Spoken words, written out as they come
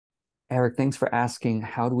Eric, thanks for asking.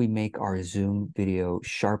 How do we make our Zoom video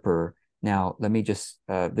sharper? Now, let me just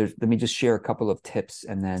share a couple of tips,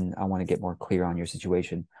 and then I want to get more clear on your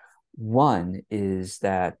situation. One is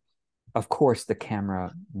that, of course, the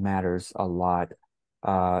camera matters a lot.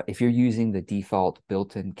 If you're using the default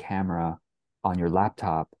built-in camera on your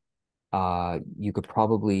laptop, you could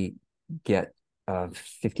probably get a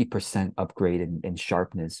 50% upgrade in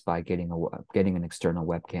sharpness by getting an external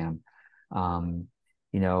webcam. Um,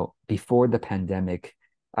 Before the pandemic,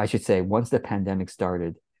 I should say, once the pandemic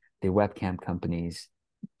started, the webcam companies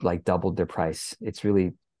like doubled their price. It's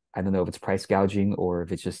really, I don't know if it's price gouging or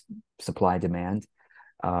if it's just supply demand,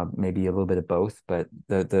 maybe a little bit of both. But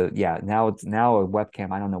yeah, now a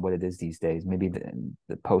webcam. I don't know what it is these days. Maybe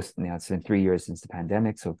the post. It's been 3 years since the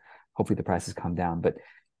pandemic, so hopefully the prices come down. But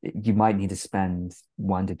you might need to spend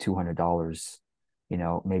 $100 to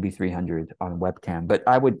 $200, maybe 300 on a webcam. But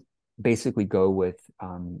I would basically go with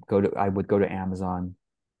I would go to Amazon,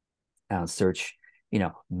 search,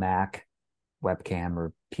 Mac webcam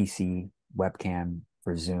or PC webcam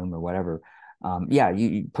for Zoom or whatever. Yeah,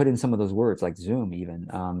 you put in some of those words like Zoom even,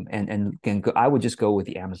 I would just go with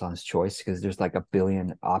the Amazon's choice because there's like a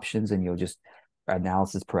billion options, and you'll just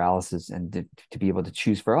analysis paralysis, and to be able to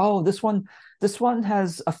choose for, oh, this one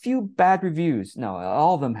has a few bad reviews. No,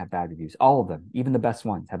 all of them have bad reviews. All of them, even the best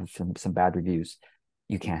ones, have some bad reviews.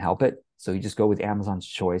 You can't help it. So you just go with Amazon's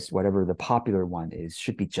choice, whatever the popular one is,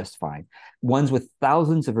 should be just fine. Ones with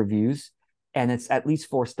thousands of reviews and it's at least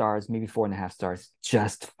 4 stars, maybe 4.5 stars,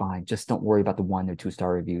 just fine. Just don't worry about the 1 or 2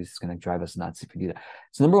 star reviews. It's going to drive us nuts if you do that.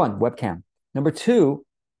 So number one, webcam. Number two,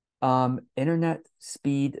 internet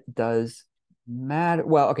speed does matter.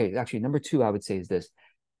 Well, okay, actually, number two, I would say is this.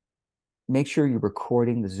 Make sure you're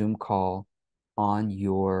recording the Zoom call on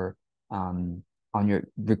your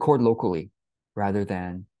record locally rather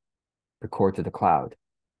than record to the cloud.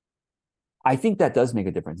 I think that does make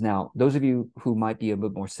a difference. Now, those of you who might be a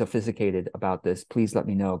bit more sophisticated about this, please let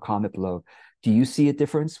me know, comment below. Do you see a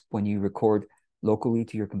difference when you record locally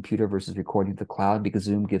to your computer versus recording to the cloud? Because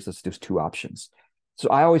Zoom gives us those two options. So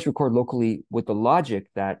I always record locally with the logic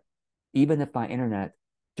that even if my internet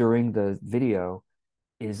during the video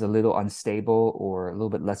is a little unstable or a little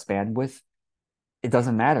bit less bandwidth, it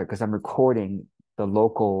doesn't matter because I'm recording the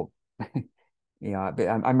local. Yeah, but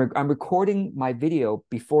I'm recording my video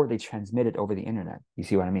before they transmit it over the internet. You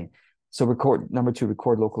see what I mean? So record number two,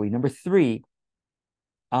 record locally. Number three,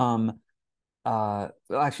 well,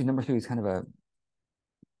 actually, number three is kind of a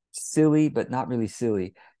silly, but not really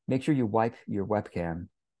silly. Make sure you wipe your webcam,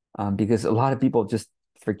 because a lot of people just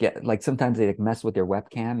forget. Like sometimes they like mess with their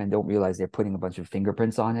webcam and don't realize they're putting a bunch of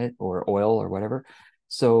fingerprints on it or oil or whatever.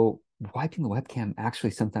 So wiping the webcam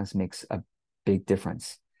actually sometimes makes a big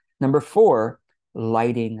difference. Number four,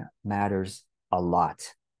 lighting matters a lot.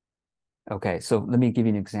 Okay, so let me give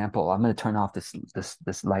you an example. I'm going to turn off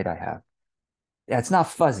this light I have. Yeah, it's not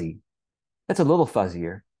fuzzy. It's a little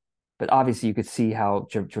fuzzier, but obviously you could see how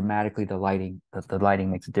dramatically the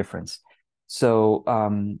lighting makes a difference. So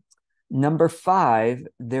number five,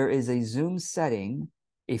 there is a Zoom setting.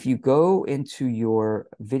 If you go into your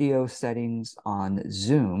video settings on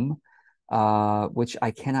Zoom, which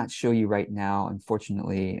I cannot show you right now,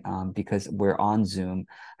 unfortunately, because we're on Zoom.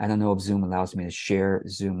 I don't know if Zoom allows me to share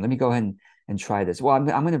Zoom. Let me go ahead and try this. Well, I'm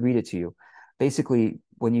going to read it to you. Basically,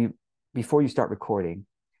 before you start recording,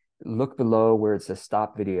 look below where it says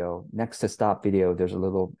stop video. Next to stop video, there's a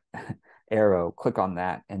little arrow. Click on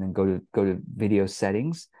that, and then go to video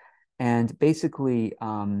settings, and basically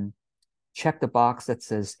check the box that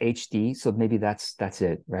says HD. So maybe that's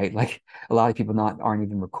it, right? Like a lot of people aren't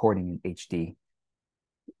even recording in HD.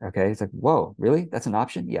 Okay, it's like, whoa, really? That's an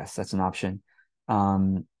option? Yes, that's an option.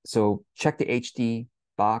 So check the HD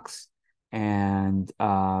box, and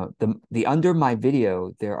the under my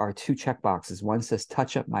video there are two check boxes. One says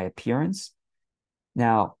touch up my appearance.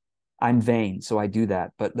 Now I'm vain, so I do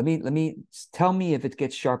that. But let me tell me if it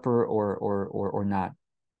gets sharper or not.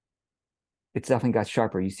 It's definitely got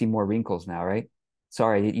sharper. You see more wrinkles now, right?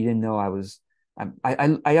 Sorry, you didn't know I was.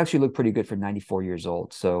 I actually look pretty good for 94 years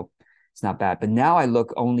old, so it's not bad. But now I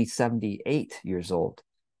look only 78 years old.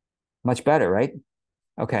 Much better, right?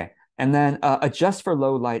 Okay. And then adjust for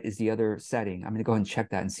low light is the other setting. I'm going to go ahead and check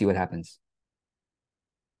that and see what happens.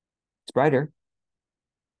 It's brighter,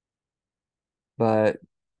 but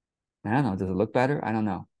I don't know. Does it look better? I don't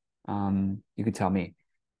know. You could tell me.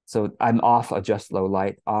 So I'm off adjust low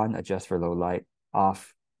light, on adjust for low light,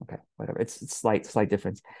 off. Okay, whatever. It's slight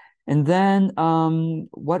difference. And then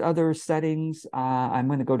what other settings? I'm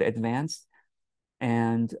going to go to advanced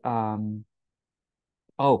and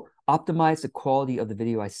oh, optimize the quality of the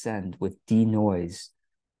video I send with denoise.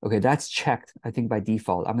 Okay, that's checked, I think by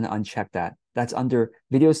default. I'm going to uncheck that. That's under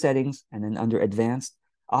video settings, and then under advanced,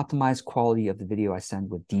 optimize quality of the video I send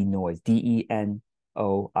with denoise, Denoise.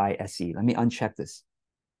 Let me uncheck this.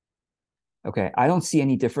 Okay, I don't see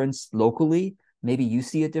any difference locally. Maybe you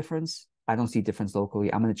see a difference. I don't see a difference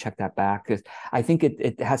locally. I'm going to check that back because I think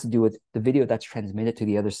it has to do with the video that's transmitted to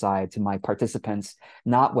the other side, to my participants,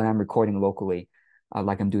 not when I'm recording locally,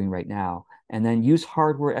 like I'm doing right now. And then use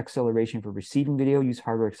hardware acceleration for receiving video, use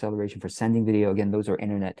hardware acceleration for sending video. Again, those are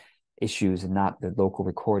internet issues and not the local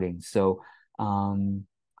recording. So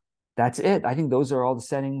that's it. I think those are all the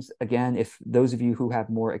settings. Again, if those of you who have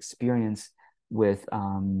more experience with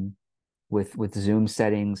with Zoom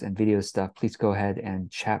settings and video stuff, please go ahead and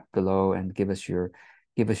chat below and give us your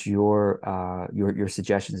your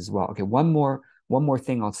suggestions as well. Okay, one more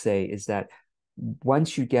thing I'll say is that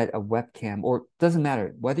once you get a webcam, or doesn't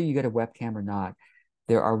matter whether you get a webcam or not,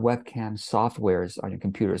 there are webcam softwares on your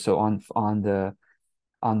computer. So on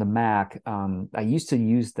the Mac, I used to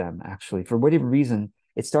use them actually. For whatever reason,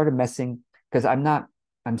 it started messing because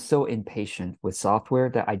I'm so impatient with software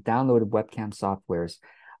that I downloaded webcam softwares.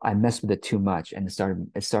 I messed with it too much, and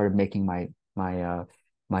it started making my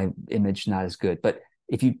image not as good. But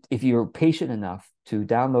if you're patient enough to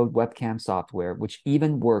download webcam software, which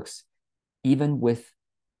even works even with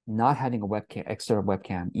not having a webcam, external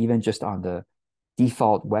webcam, even just on the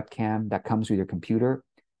default webcam that comes with your computer,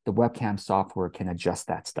 the webcam software can adjust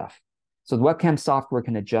that stuff. So the webcam software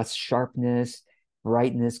can adjust sharpness,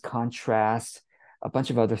 brightness, contrast, a bunch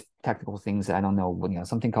of other technical things that I don't know,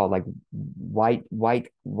 something called like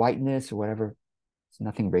whiteness or whatever. It's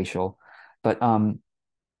nothing racial. But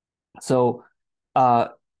so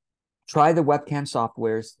try the webcam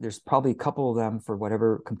softwares. There's probably a couple of them for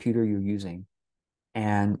whatever computer you're using.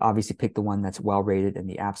 And obviously pick the one that's well rated in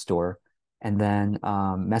the App Store, and then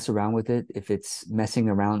mess around with it. If it's messing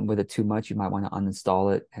around with it too much, you might want to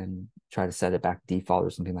uninstall it and try to set it back to default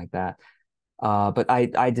or something like that. But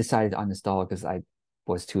I decided to uninstall it because I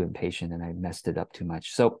was too impatient and I messed it up too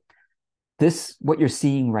much. So what you're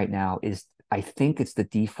seeing right now is, I think it's the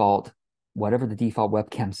default, whatever the default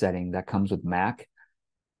webcam setting that comes with Mac.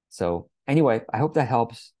 So anyway, I hope that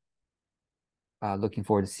helps. Looking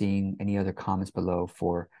forward to seeing any other comments below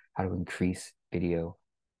for how to increase video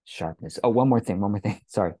sharpness. Oh, one more thing.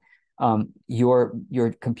 Sorry.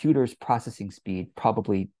 Your computer's processing speed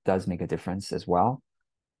probably does make a difference as well.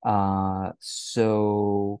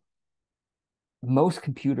 So most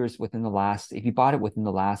computers if you bought it within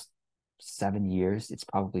the last 7 years, it's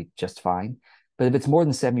probably just fine. But if it's more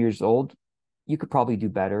than 7 years old, you could probably do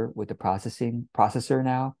better with the processor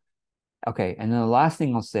now. Okay, and then the last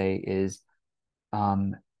thing I'll say is,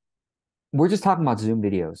 we're just talking about Zoom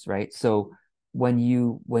videos, right? So when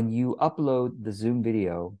you upload the Zoom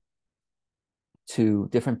video to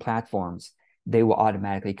different platforms, they will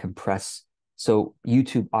automatically compress. So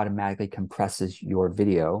YouTube automatically compresses your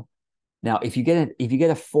video. Now, if you get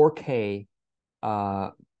a 4K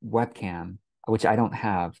webcam, which I don't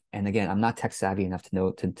have, and again, I'm not tech savvy enough to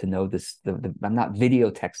know this. I'm not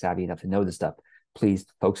video tech savvy enough to know this stuff. Please,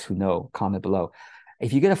 folks who know, comment below.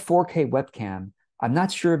 If you get a 4K webcam, I'm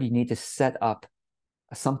not sure if you need to set up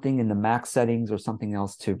something in the Mac settings or something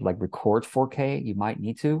else to like record 4K. You might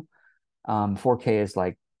need to. 4K is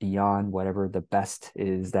like beyond whatever the best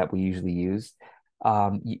is that we usually use.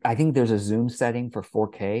 I think there's a Zoom setting for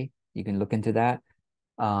 4K. You can look into that.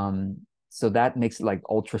 So that makes it like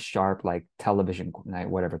ultra sharp, like television,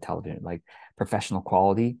 like professional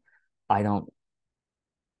quality.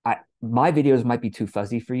 My videos might be too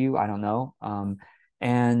fuzzy for you. I don't know.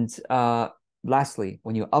 Lastly,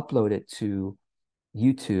 when you upload it to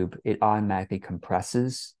YouTube, it automatically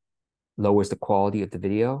compresses, lowers the quality of the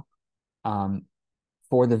video.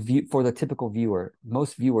 For the typical viewer,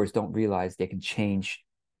 most viewers don't realize they can change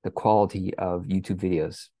the quality of YouTube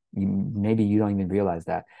videos. Maybe you don't even realize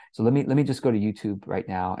that. So let me just go to YouTube right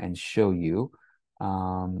now and show you.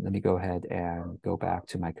 Let me go ahead and go back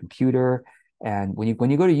to my computer. And when you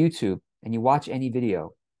go to YouTube and you watch any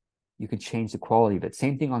video, you can change the quality of it.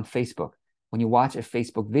 Same thing on Facebook. When you watch a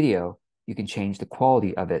Facebook video, you can change the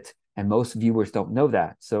quality of it. And most viewers don't know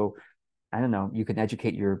that. So I don't know, you can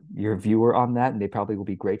educate your viewer on that, and they probably will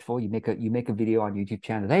be grateful. You make a video on YouTube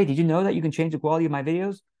channel. Hey, did you know that you can change the quality of my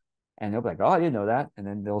videos? And they'll be like, oh, I didn't know that. And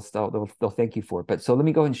then they'll thank you for it. But so let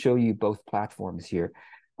me go and show you both platforms here.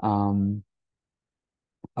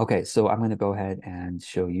 Okay, so I'm going to go ahead and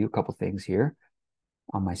show you a couple things here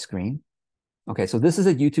on my screen. Okay, so this is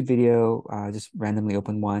a YouTube video. Just randomly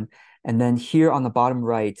open one. And then here on the bottom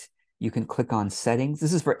right, you can click on settings.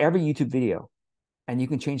 This is for every YouTube video. And you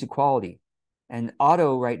can change the quality. And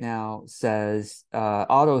auto right now says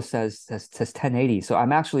says 1080. So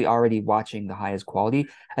I'm actually already watching the highest quality.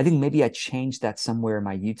 I think maybe I changed that somewhere in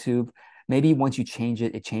my YouTube. Maybe once you change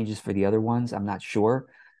it, it changes for the other ones. I'm not sure.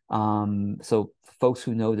 So folks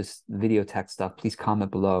who know this video tech stuff, please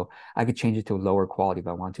comment below. I could change it to a lower quality if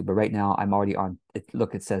I want to, but right now I'm already on it.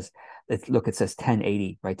 Look, it says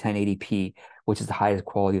 1080, right? 1080p, which is the highest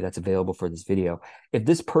quality that's available for this video. If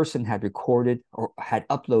this person had recorded or had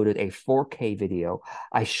uploaded a 4K video,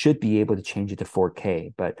 I should be able to change it to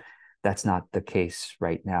 4K, but that's not the case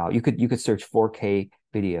right now. You could search 4K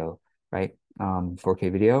video, right?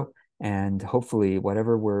 4K video, and hopefully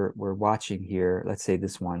whatever we're watching here, let's say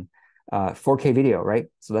this one, 4K video, right?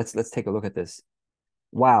 So let's take a look at this.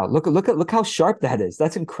 Wow, look how sharp that is.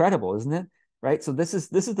 That's incredible, isn't it? Right? So this is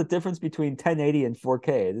the difference between 1080 and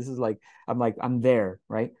 4K. This is like I'm there,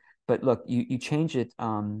 right? But look, you change it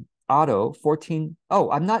auto 14.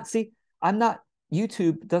 Oh, I'm not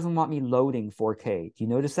YouTube doesn't want me loading 4K. Do you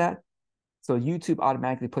notice that? So YouTube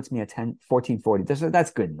automatically puts me at 1440.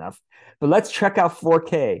 That's good enough. But let's check out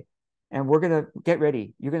 4K. And we're gonna get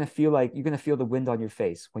ready. You're gonna feel the wind on your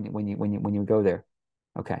face when you go there.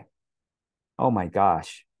 Okay. Oh my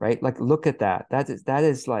gosh, right? Like look at that. That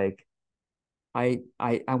is like I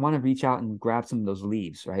want to reach out and grab some of those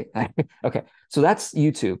leaves, right? Okay. So that's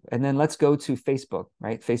YouTube. And then let's go to Facebook,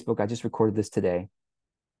 right? Facebook, I just recorded this today.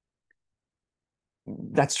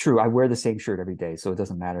 That's true. I wear the same shirt every day, so it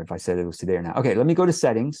doesn't matter if I said it was today or not. Okay, let me go to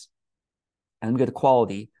settings and let me go to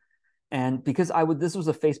quality. And because this was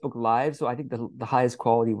a Facebook Live, so I think the highest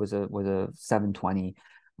quality was a 720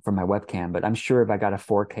 from my webcam. But I'm sure if I got a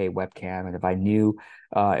 4K webcam and if I knew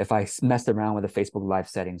if I messed around with the Facebook Live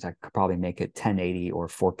settings, I could probably make it 1080 or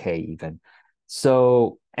 4K even.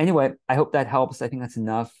 So anyway, I hope that helps. I think that's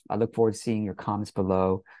enough. I look forward to seeing your comments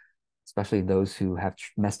below, especially those who have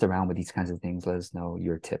messed around with these kinds of things. Let us know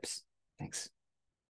your tips. Thanks.